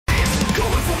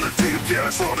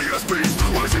entralling as beast,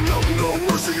 rising up, no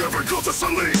mercy, every cultist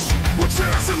unleashed. With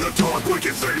tears in the dark,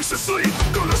 waking things to sleep.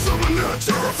 Gonna summon that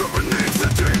terror from beneath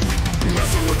the deep.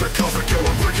 Messing with the cosmic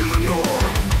killer, breaking the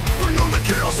norm. Bring on the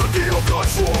chaos of the old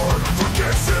God's war.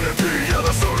 Forget sanity, yeah,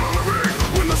 the sun on the ring.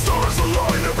 When the stars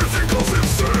align, everything goes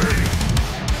insane.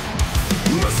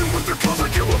 Messing with the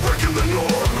cosmic killer, breaking the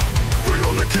norm. Bring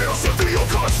on the chaos of the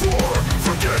old God's war.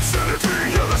 Forget sanity,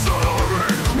 yeah, the sun on the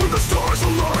ring. When the stars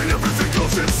align, everything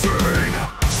goes insane.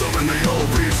 Summon the old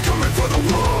beast coming for the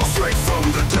world. Straight from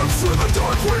the depths where the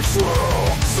dark waves swirl.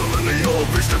 Summon the old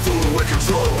beast and flew in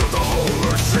control of the whole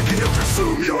earth, shaking and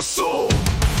consume your soul.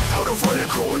 How to fight it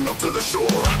crawling up to the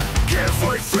shore. Can't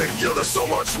fight fate, yeah, there's so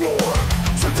much more.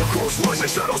 Simple coastlines and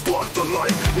shadows block the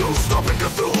light. No stopping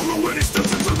Cthulhu when he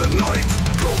steps into the night.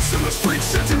 Ghosts in the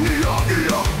streets chanting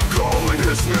Ea, calling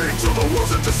his name till the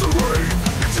world's in disarray.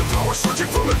 Ancient power searching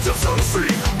from the depths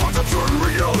unseen, about to turn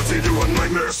reality to a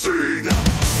nightmare scene.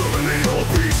 Summon the old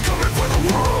beast coming for the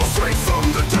world. Straight from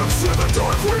the depths where the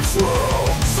dark waves swirl.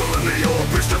 Summon the old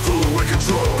beast that flew in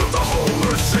control of the whole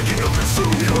earth, shaking and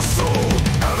consume your soul.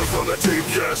 Out of from the deep,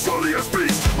 yeah, slowly as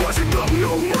beast, rising up,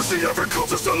 no mercy, every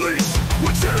cultist unleashed.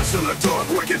 With tears in the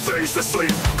dark, waking things to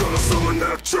sleep. Gonna summon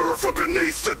that terror from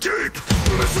beneath the deep.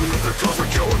 Messing with the cosmic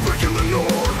killer, breaking the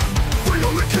norm. Bring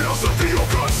on the chaos of the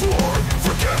old God's war.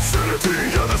 Forget sanity,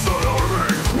 yeah, that's not our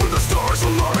ring. When the stars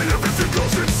align, everything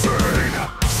goes insane.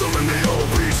 Summon the old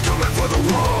beast coming for the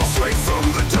world. Straight from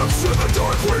the depths where the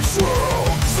dark waves swirl.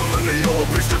 Summon the old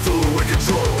beast that flew in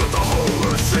control of the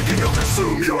whole earth, shaking and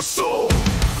consume your soul.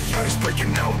 Yeah, he's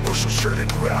breaking out, bushel shirt in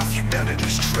wrath.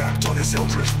 Humanity's trapped on his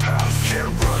eldritch path. Can't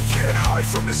run, can't hide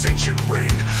from his ancient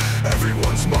reign.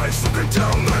 Everyone's mind slipping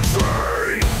down that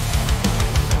drain.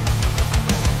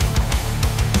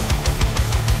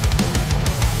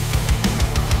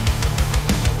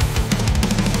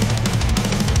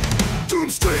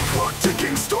 Doomsday clock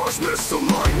ticking, stars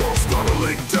misalign. Worlds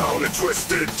spiraling down in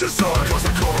twisted design.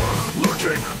 Cosmic horror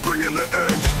lurking, bringing the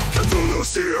end.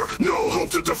 Cthulhu's here, no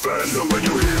hope to defend. And when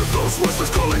you hear those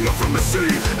whispers calling up from the sea,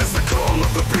 it's the call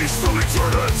of the beast from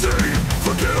eternity.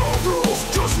 Forget all rules,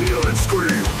 just kneel and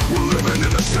scream. We're living in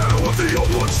the shadow of the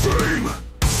old bloodstream.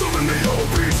 Summon the old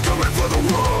beast coming for the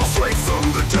world. Straight from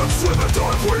the depths where the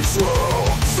dark waves swirl.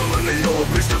 Summon the old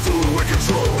beast that flew in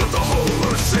control of the whole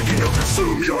earth, shaking and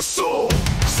consume your soul.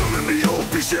 Summon the old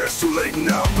beast, yeah, it's too late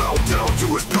now. Bow down to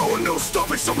his power, no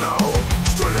stopping somehow.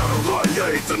 Straight out of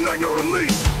riot, the nightmare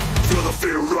unleashed. Feel the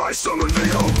fear rise, summon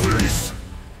the old beast.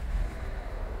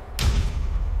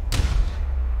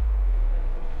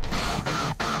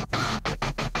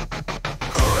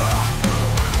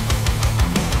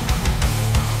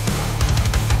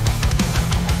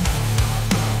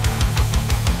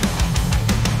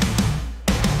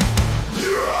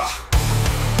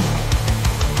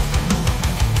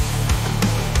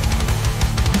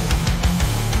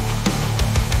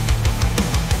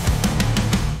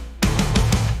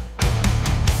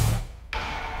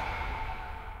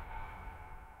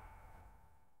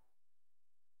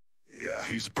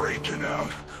 He's breaking out,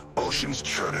 oceans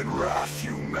churning wrath.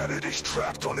 Humanity's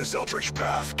trapped on his eldritch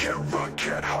path. Can't run,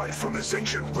 can't hide from his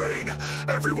ancient reign.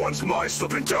 Everyone's mind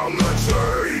slipping down the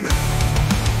drain.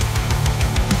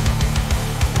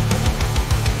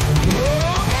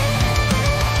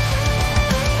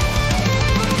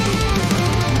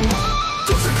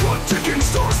 Dozen clock ticking,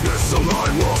 stars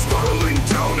misalign. Worlds spiraling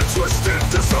down in twisted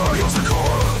design. Cosmic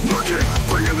horror lurking,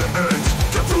 bringing the end.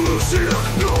 Cthulhu's here,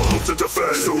 no hope to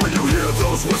defend. So when you hear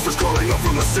those whispers calling up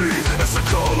from the sea, it's the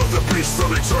call of the beast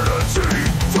from eternity.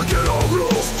 Forget all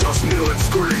rules, just kneel and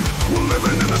scream. We're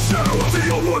living in the shadow of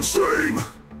the old bloodstream.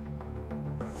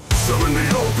 Summon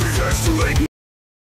the old beast, it's too late.